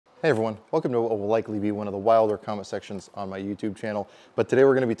Hey everyone, welcome to what will likely be one of the wilder comment sections on my YouTube channel. But today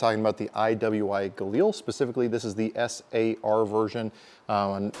we're going to be talking about the ATI Galil. Specifically, this is the SAR version.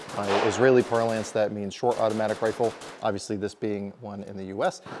 In Israeli parlance, that means short automatic rifle. Obviously, this being one in the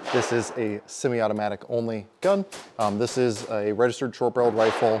US. This is a semi-automatic only gun. This is a registered short-barreled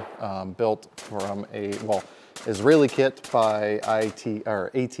rifle built from a, Israeli kit by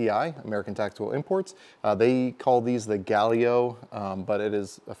ATI, American Tactical Imports. They call these the Galeo, but it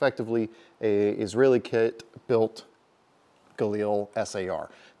is effectively a Israeli kit built Galil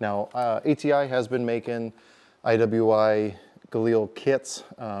SAR. Now, ATI has been making IWI Galil kits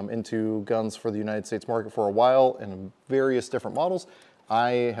into guns for the United States market for a while in various different models.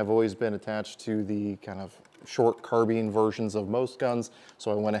 I have always been attached to the kind of short carbine versions of most guns, so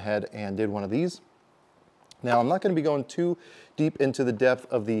I went ahead and did one of these. Now, I'm not going to be going too deep into the depth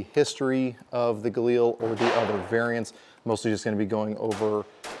of the history of the Galil or the other variants. Mostly just going to be going over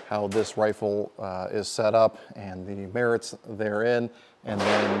how this rifle is set up and the merits therein, and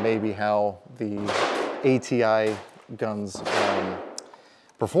then maybe how the ATI guns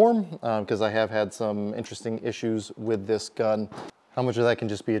perform, because I have had some interesting issues with this gun. How much of that can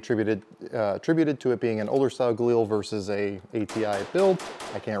just be attributed to it being an older style Galil versus a ATI build,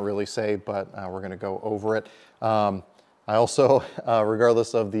 I can't really say, but we're gonna go over it. I also,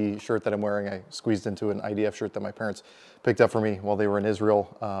 regardless of the shirt that I'm wearing, I squeezed into an IDF shirt that my parents picked up for me while they were in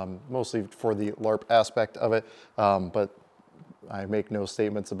Israel, mostly for the LARP aspect of it, but I make no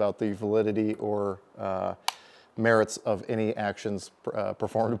statements about the validity or merits of any actions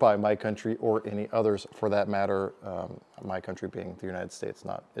performed by my country or any others for that matter, my country being the United States,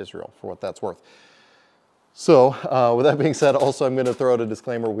 not Israel, for what that's worth. So with that being said, also I'm going to throw out a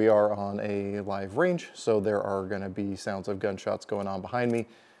disclaimer. We are on a live range, so there are going to be sounds of gunshots going on behind me.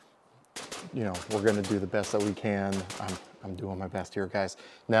 You know, we're going to do the best that we can. I'm doing my best here, guys.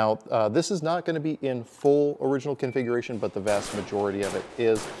 Now, this is not going to be in full original configuration, but the vast majority of it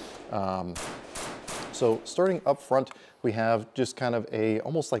is. So starting up front, we have just kind of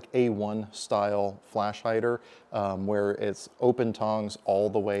almost like A1 style flash hider, where it's open tongs all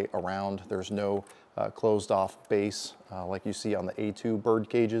the way around. There's no closed off base like you see on the A2 bird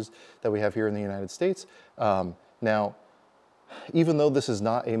cages that we have here in the United States. Now, even though this is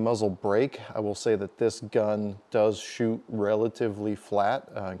not a muzzle brake, I will say that this gun does shoot relatively flat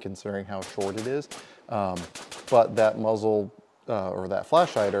considering how short it is. But that muzzle or that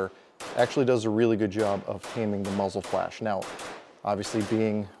flash hider actually does a really good job of taming the muzzle flash. Now, obviously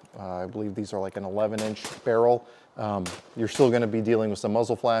being, I believe these are like an 11-inch barrel, you're still going to be dealing with some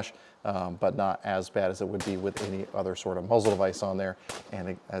muzzle flash, but not as bad as it would be with any other sort of muzzle device on there.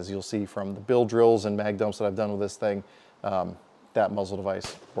 And as you'll see from the bill drills and mag dumps that I've done with this thing, that muzzle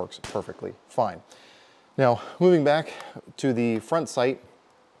device works perfectly fine. Now, moving back to the front sight.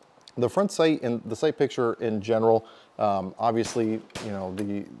 The front sight and the sight picture in general, obviously, you know,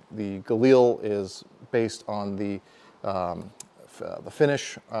 the Galil is based on the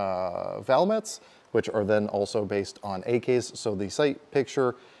Finnish Valmets, which are then also based on AKs. So the sight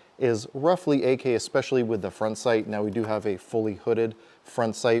picture is roughly AK, especially with the front sight. Now we do have a fully hooded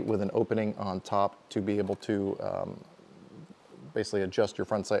front sight with an opening on top to be able to basically adjust your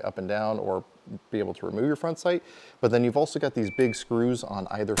front sight up and down or be able to remove your front sight. But then you've also got these big screws on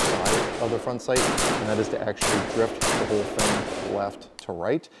either side of the front sight, and that is to actually drift the whole thing left to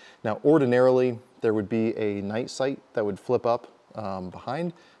right. Now, ordinarily, there would be a night sight that would flip up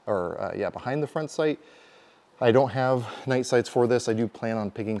behind the front sight. I don't have night sights for this. I do plan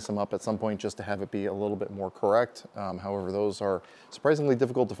on picking some up at some point just to have it be a little bit more correct. However, those are surprisingly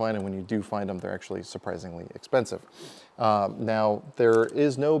difficult to find, and when you do find them, they're actually surprisingly expensive. Now, there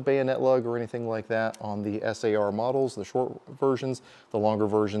is no bayonet lug or anything like that on the SAR models, the short versions. The longer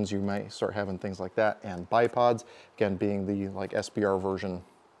versions, you might start having things like that, and bipods, again, being the like SBR version,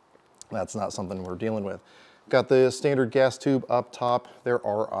 that's not something we're dealing with. Got the standard gas tube up top. There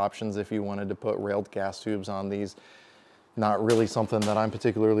are options if you wanted to put railed gas tubes on these. Not really something that I'm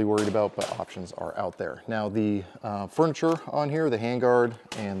particularly worried about, but options are out there. Now the furniture on here, the handguard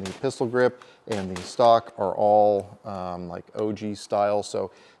and the pistol grip and the stock are all like OG style.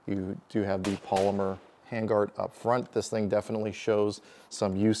 So you do have the polymer handguard up front. This thing definitely shows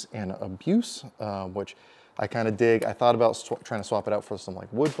some use and abuse, which I kind of dig. I thought about trying to swap it out for some like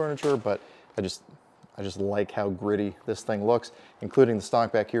wood furniture, but I just like how gritty this thing looks, including the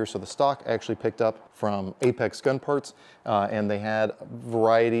stock back here. So the stock actually picked up from Apex Gun Parts, and they had a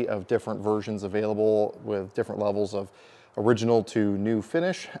variety of different versions available with different levels of original to new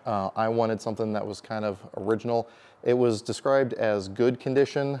finish. I wanted something that was kind of original. It was described as good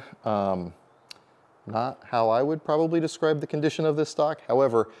condition. Not how I would probably describe the condition of this stock.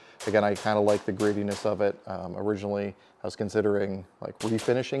 However, again, I kind of like the grittiness of it. Originally, I was considering like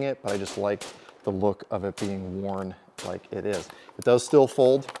refinishing it, but I just like the look of it being worn like it is. It does still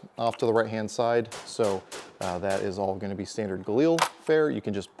fold off to the right-hand side, so that is all going to be standard Galil fare. You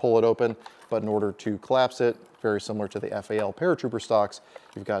can just pull it open, but in order to collapse it, very similar to the FAL paratrooper stocks,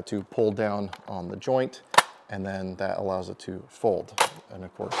 you've got to pull down on the joint, and then that allows it to fold. And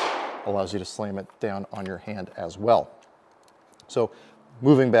of course, allows you to slam it down on your hand as well. So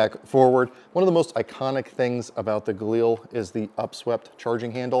moving back forward, one of the most iconic things about the Galil is the upswept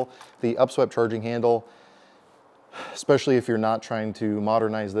charging handle. The upswept charging handle, especially if you're not trying to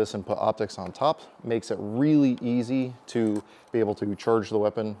modernize this and put optics on top, makes it really easy to be able to charge the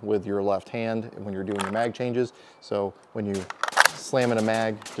weapon with your left hand when you're doing your mag changes. So when you slam in a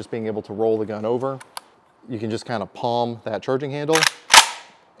mag, just being able to roll the gun over, you can just kind of palm that charging handle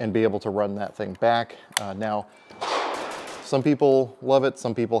and be able to run that thing back. Now, some people love it,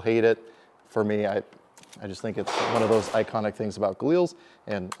 some people hate it. For me, I just think it's one of those iconic things about Galils,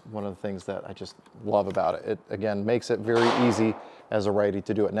 and one of the things that I just love about it. It, again, makes it very easy as a righty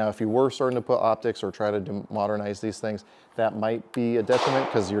to do it. Now, if you were starting to put optics or try to modernize these things, that might be a detriment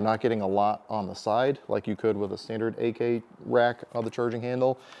because you're not getting a lot on the side like you could with a standard AK rack on the charging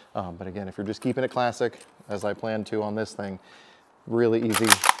handle. But again, if you're just keeping it classic, as I plan to on this thing, really easy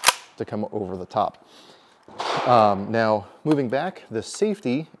to come over the top. Now, moving back, the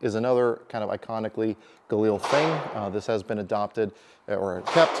safety is another kind of iconically Galil thing. This has been adopted or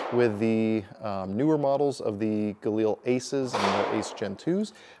kept with the newer models of the Galil Aces and the Ace Gen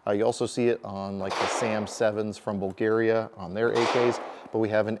 2s. You also see it on like the SAM 7s from Bulgaria on their AKs, but we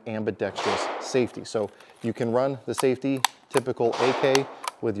have an ambidextrous safety. So you can run the safety typical AK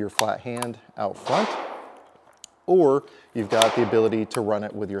with your flat hand out front, or you've got the ability to run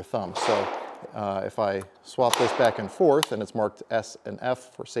it with your thumb. So if I swap this back and forth and it's marked S and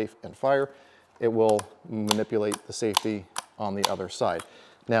F for safe and fire, it will manipulate the safety on the other side.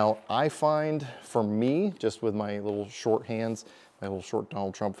 Now, I find for me, just with my little short hands, my little short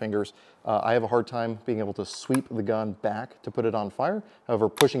Donald Trump fingers, I have a hard time being able to sweep the gun back to put it on fire. However,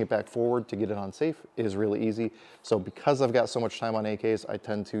 pushing it back forward to get it on safe is really easy. So because I've got so much time on AKs, I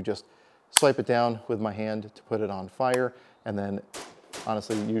tend to just swipe it down with my hand to put it on fire, and then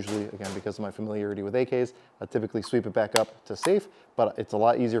honestly, usually, again, because of my familiarity with AKs, I typically sweep it back up to safe, but it's a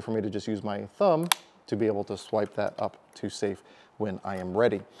lot easier for me to just use my thumb to be able to swipe that up to safe when I am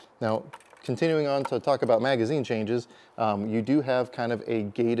ready. Now, continuing on to talk about magazine changes, you do have kind of a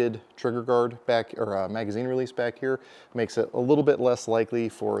gated trigger guard back, or a magazine release back here. Makes it a little bit less likely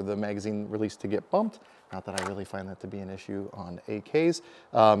for the magazine release to get bumped. Not that I really find that to be an issue on AKs.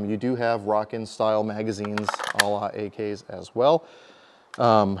 You do have Rockin' style magazines a la AKs as well.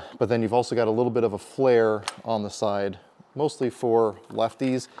 But then you've also got a little bit of a flare on the side, mostly for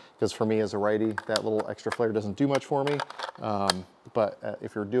lefties, because for me as a righty, that little extra flare doesn't do much for me. But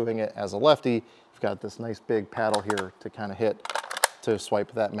if you're doing it as a lefty, you've got this nice big paddle here to kind of hit to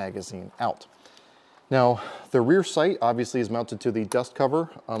swipe that magazine out. Now, the rear sight obviously is mounted to the dust cover,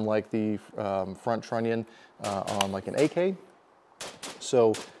 unlike the front trunnion on like an AK.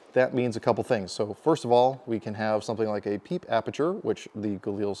 So that means a couple things. So first of all, we can have something like a peep aperture, which the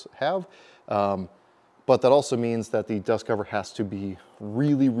Galils have, but that also means that the dust cover has to be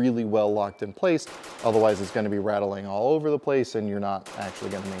really, really well locked in place. Otherwise, it's going to be rattling all over the place and you're not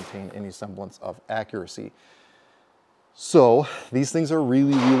actually going to maintain any semblance of accuracy. So these things are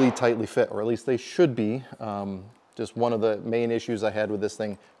really, really tightly fit, or at least they should be. Just one of the main issues I had with this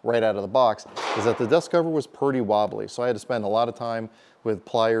thing right out of the box is that the dust cover was pretty wobbly. So I had to spend a lot of time with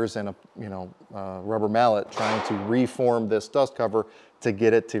pliers and a rubber mallet trying to reform this dust cover to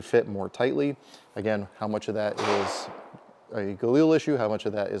get it to fit more tightly. Again, how much of that is a Galil issue, how much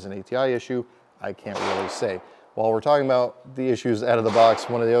of that is an ATI issue, I can't really say. While we're talking about the issues out of the box,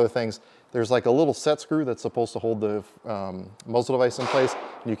 one of the other things, there's like a little set screw that's supposed to hold the muzzle device in place.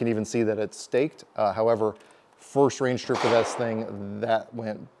 You can even see that it's staked. However, first range trip of this thing, that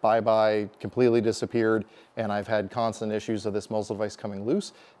went bye-bye, completely disappeared, and I've had constant issues of this muzzle device coming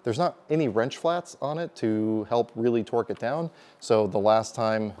loose. There's not any wrench flats on it to help really torque it down. So the last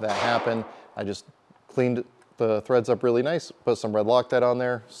time that happened, I just cleaned the threads up really nice, put some red Loctite on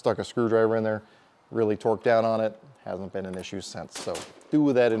there, stuck a screwdriver in there, really torqued down on it. Hasn't been an issue since. So do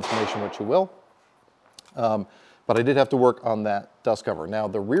with that information what you will. But I did have to work on that dust cover. Now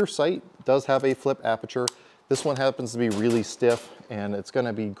the rear sight does have a flip aperture. This one happens to be really stiff and it's going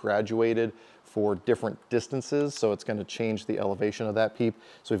to be graduated for different distances. So it's going to change the elevation of that peep.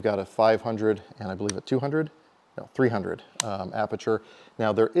 So we've got a 500 and I believe a 200, no, 300 aperture.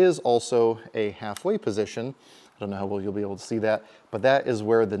 Now there is also a halfway position. I don't know how well you'll be able to see that, but that is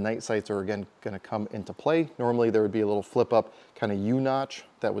where the night sights are again going to come into play. Normally there would be a little flip up kind of U-notch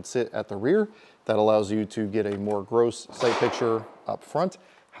that would sit at the rear that allows you to get a more gross sight picture up front.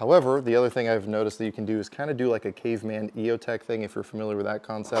 However, the other thing I've noticed that you can do is kind of do like a caveman EOTech thing, if you're familiar with that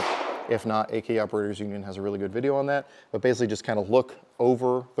concept. If not, ATI Operators Union has a really good video on that. But basically just kind of look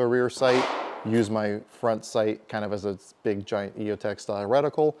over the rear sight, use my front sight kind of as a big giant EOTech style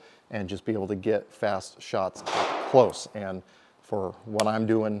reticle, and just be able to get fast shots up close. And for what I'm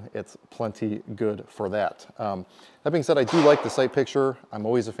doing, it's plenty good for that. That being said, I do like the sight picture. I'm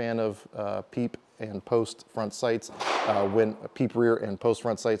always a fan of peep and post front sights, when peep rear and post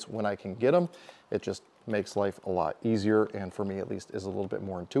front sights when I can get them. It just makes life a lot easier, and for me at least is a little bit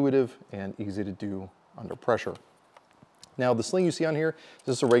more intuitive and easy to do under pressure. Now the sling you see on here is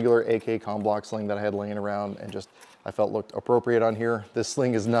just a regular AK com block sling that I had laying around and just I felt looked appropriate on here. This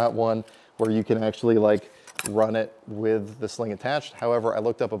sling is not one where you can actually like run it with the sling attached. However, I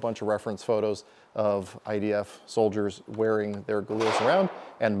looked up a bunch of reference photos of IDF soldiers wearing their Galils around,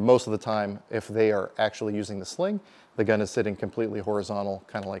 and most of the time, if they are actually using the sling, the gun is sitting completely horizontal,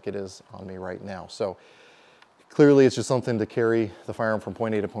 kind of like it is on me right now. So clearly it's just something to carry the firearm from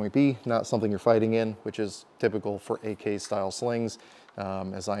point A to point B, not something you're fighting in, which is typical for AK style slings.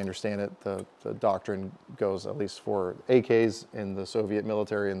 As I understand it, the doctrine goes, at least for AKs in the Soviet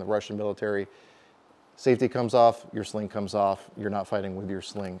military and the Russian military, safety comes off, your sling comes off. You're not fighting with your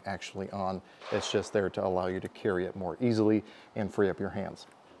sling actually on. It's just there to allow you to carry it more easily and free up your hands.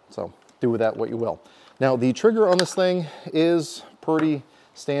 So do with that what you will. Now the trigger on this thing is pretty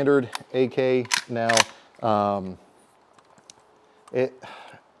standard AK. Now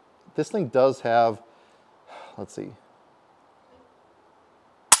this thing does have, let's see,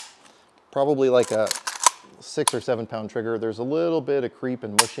 probably like a 6 or 7 pound trigger. There's a little bit of creep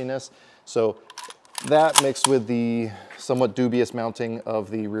and mushiness. So that mixed with the somewhat dubious mounting of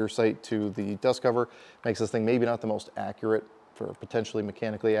the rear sight to the dust cover makes this thing maybe not the most accurate, for potentially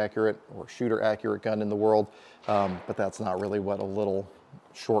mechanically accurate or shooter accurate gun in the world. But that's not really what a little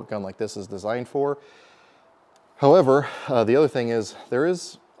short gun like this is designed for. However, the other thing is there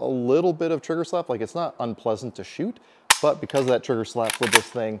is a little bit of trigger slap. Like, it's not unpleasant to shoot, but because of that trigger slap with this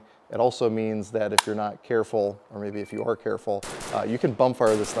thing, it also means that if you're not careful, or maybe if you are careful, you can bump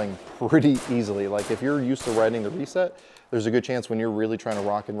fire this thing pretty easily. Like, if you're used to riding the reset, there's a good chance when you're really trying to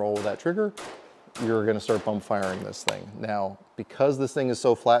rock and roll with that trigger, you're gonna start bump firing this thing. Now, because this thing is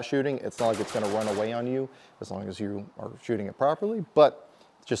so flat shooting, it's not like it's gonna run away on you as long as you are shooting it properly, but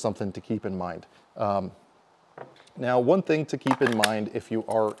it's just something to keep in mind. Now, one thing to keep in mind if you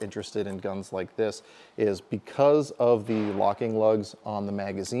are interested in guns like this is because of the locking lugs on the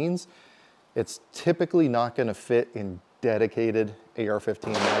magazines, it's typically not going to fit in dedicated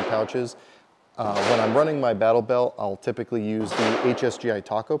AR-15 mag pouches. When I'm running my battle belt, I'll typically use the HSGI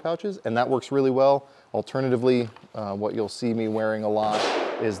taco pouches, and that works really well. Alternatively, what you'll see me wearing a lot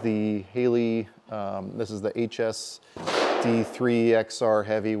is the Haley, this is the HSD3XR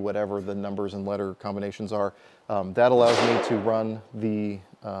Heavy, whatever the numbers and letter combinations are. That allows me to run the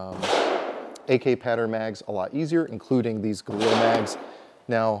AK pattern mags a lot easier, including these Galil mags.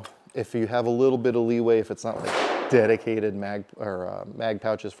 Now, if you have a little bit of leeway, if it's not like dedicated mag or mag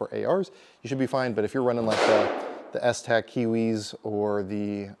pouches for ARs, you should be fine. But if you're running like the S-Tac Kiwis or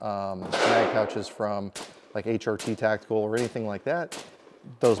the mag pouches from like HRT Tactical or anything like that,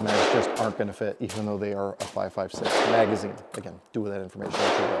 those mags just aren't going to fit, even though they are a 5.56 magazine. Again, do with that information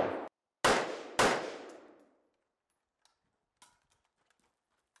what you will.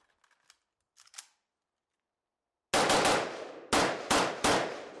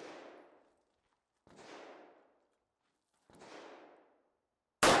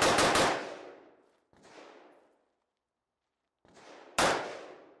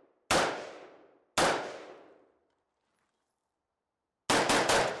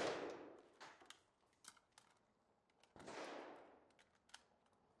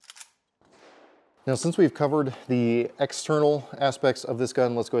 Now, since we've covered the external aspects of this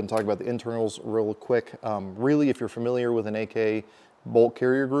gun, let's go ahead and talk about the internals real quick. Really, if you're familiar with an AK bolt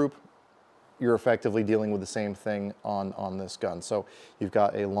carrier group, you're effectively dealing with the same thing on this gun. So you've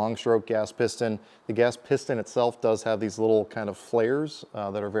got a long stroke gas piston. The gas piston itself does have these little kind of flares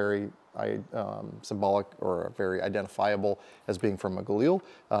that are very symbolic or very identifiable as being from a Galil.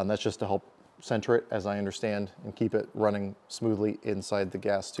 That's just to help center it, as I understand, and keep it running smoothly inside the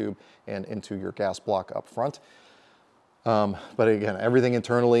gas tube and into your gas block up front. But again, everything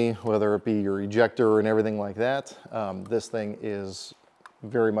internally, whether it be your ejector and everything like that, this thing is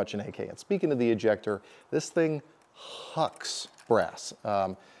very much an AK. And speaking of the ejector, this thing hucks brass.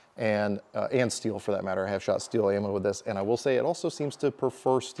 And steel for that matter. I have shot steel ammo with this, and I will say it also seems to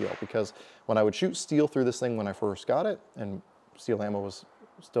prefer steel, because when I would shoot steel through this thing when I first got it, and steel ammo was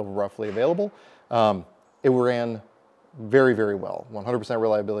still roughly available, it ran very, very well. 100%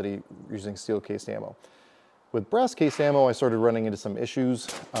 reliability using steel cased ammo. With brass cased ammo, I started running into some issues.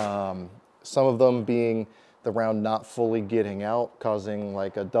 Some of them being the round not fully getting out, causing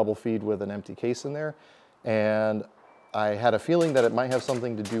like a double feed with an empty case in there. And I had a feeling that it might have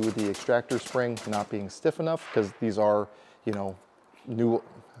something to do with the extractor spring not being stiff enough, because these are, you know, new,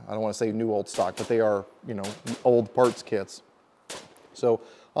 I don't want to say new old stock, but they are, you know, old parts kits. So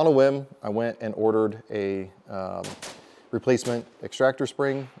on a whim, I went and ordered a replacement extractor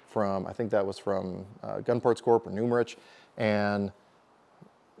spring from, I think that was from Gun Parts Corp or Numerich. And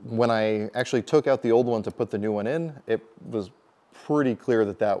when I actually took out the old one to put the new one in, it was pretty clear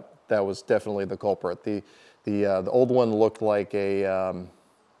that that was definitely the culprit. The old one looked like a,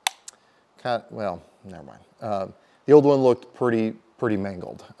 well, never mind. The old one looked pretty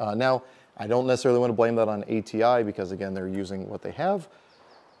mangled. Now, I don't necessarily want to blame that on ATI, because again, they're using what they have,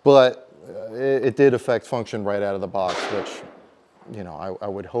 but it did affect function right out of the box, which, you know, I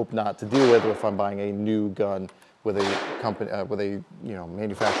would hope not to deal with if I'm buying a new gun with a company, with a, you know,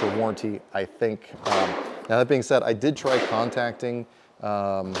 manufacturer warranty, I think. Now that being said, I did try contacting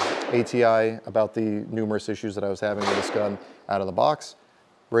ATI about the numerous issues that I was having with this gun out of the box.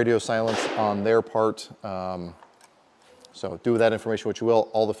 Radio silence on their part. So do with that information what you will.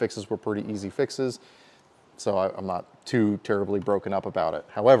 All the fixes were pretty easy fixes, so I'm not too terribly broken up about it.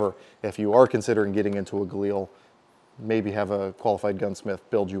 However, if you are considering getting into a Galil, maybe have a qualified gunsmith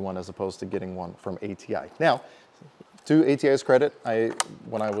build you one as opposed to getting one from ATI. Now, to ATI's credit,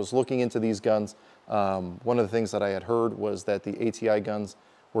 when I was looking into these guns, one of the things that I had heard was that the ATI guns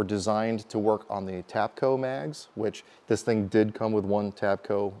were designed to work on the Tapco mags, which this thing did come with one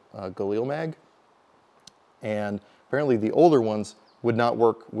Tapco Galil mag. And apparently the older ones would not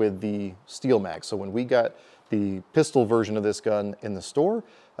work with the steel mag. So when we got the pistol version of this gun in the store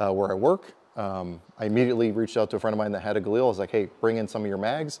where I work, I immediately reached out to a friend of mine that had a Galil. I was like, hey, bring in some of your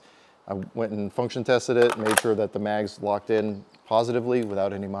mags. I went and function tested it, made sure that the mags locked in positively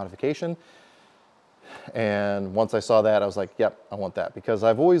without any modification. And once I saw that, I was like, yep, I want that, because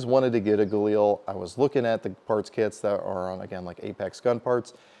I've always wanted to get a Galil. I was looking at the parts kits that are on, again, like Apex gun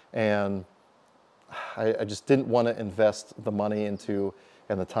parts, and I just didn't want to invest the money into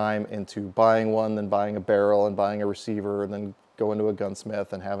and the time into buying one, then buying a barrel and buying a receiver, and then going to a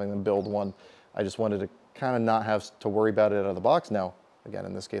gunsmith and having them build one. I just wanted to kind of not have to worry about it out of the box. Now, again,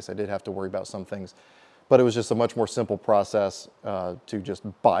 in this case, I did have to worry about some things, but it was just a much more simple process to just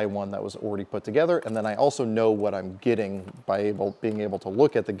buy one that was already put together. And then I also know what I'm getting by being able to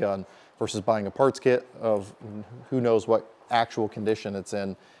look at the gun versus buying a parts kit of who knows what actual condition it's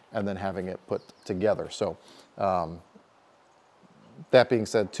in and then having it put together. So that being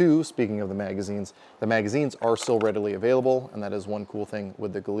said too, speaking of the magazines are still readily available, and that is one cool thing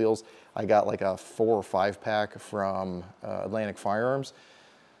with the Galils. I got like a 4 or 5 pack from Atlantic Firearms.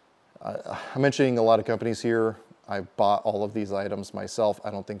 I'm mentioning a lot of companies here. I bought all of these items myself.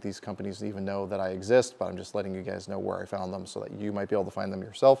 I don't think these companies even know that I exist, but I'm just letting you guys know where I found them so that you might be able to find them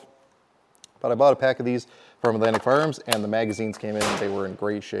yourself. But I bought a pack of these from Atlantic Firearms, and the magazines came in. They were in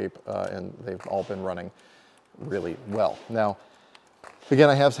great shape, and they've all been running really well. Now, again,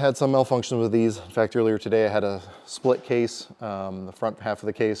 I have had some malfunction with these. In fact, earlier today I had a split case. The front half of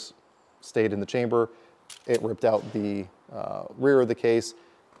the case stayed in the chamber. It ripped out the rear of the case.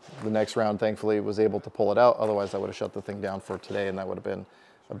 The next round, thankfully, was able to pull it out. Otherwise, I would have shut the thing down for today, and that would have been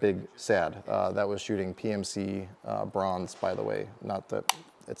a big sad. That was shooting PMC bronze, by the way. Not that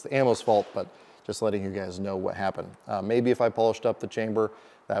it's the ammo's fault, but just letting you guys know what happened. Maybe if I polished up the chamber,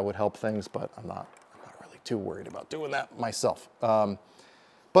 that would help things, but I'm not really too worried about doing that myself.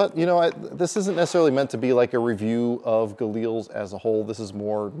 But, you know, this isn't necessarily meant to be like a review of Galils as a whole. This is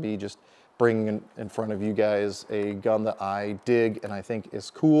more me just bringing in front of you guys a gun that I dig and I think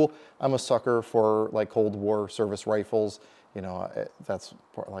is cool. I'm a sucker for like Cold War service rifles. You know, that's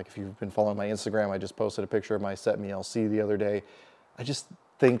like, if you've been following my Instagram, I just posted a picture of my Set-Me LC the other day. I just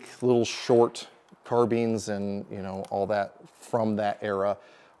think little short carbines and, you know, all that from that era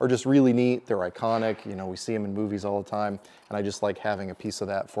are just really neat. They're iconic. You know, we see them in movies all the time, and I just like having a piece of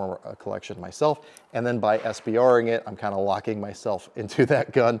that for a collection myself. And then by SBRing it, I'm kind of locking myself into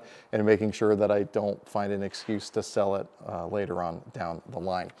that gun and making sure that I don't find an excuse to sell it later on down the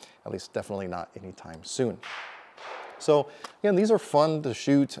line. At least definitely not anytime soon. So again, these are fun to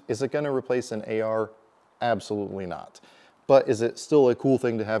shoot. Is it going to replace an AR? Absolutely not. but is it still a cool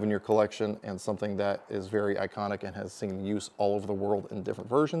thing to have in your collection and something that is very iconic and has seen use all over the world in different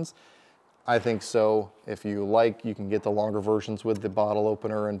versions? I think so. If you like, you can get the longer versions with the bottle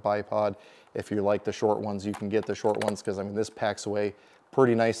opener and bipod. If you like the short ones, you can get the short ones, because I mean, this packs away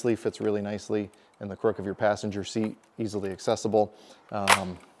pretty nicely, fits really nicely in the crook of your passenger seat, easily accessible.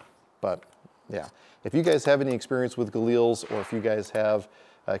 But yeah, if you guys have any experience with Galils, or if you guys have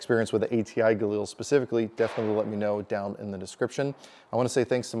experience with the ATI Galil specifically, definitely let me know down in the description. I want to say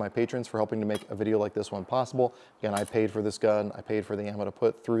thanks to my patrons for helping to make a video like this one possible. Again, I paid for this gun, I paid for the ammo to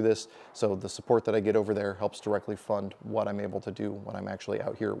put through this, so the support that I get over there helps directly fund what I'm able to do when I'm actually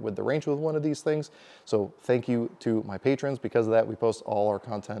out here with the range with one of these things. So thank you to my patrons. Because of that, we post all our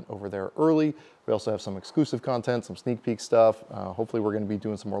content over there early. We also have some exclusive content, some sneak peek stuff. Hopefully we're going to be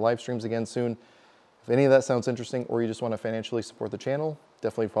doing some more live streams again soon. If any of that sounds interesting, or you just want to financially support the channel,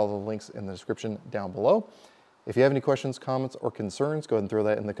 definitely follow the links in the description down below. If you have any questions, comments, or concerns, go ahead and throw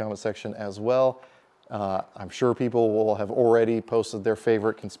that in the comment section as well. I'm sure people will have already posted their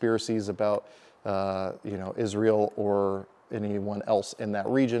favorite conspiracies about Israel or anyone else in that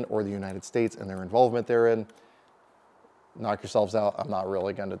region, or the United States and their involvement therein. Knock yourselves out. I'm not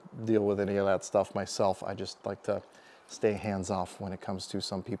really going to deal with any of that stuff myself. I just like to stay hands off when it comes to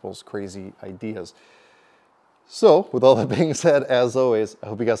some people's crazy ideas. So with all that being said, as always, I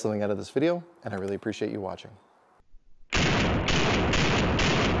hope you got something out of this video, and I really appreciate you watching.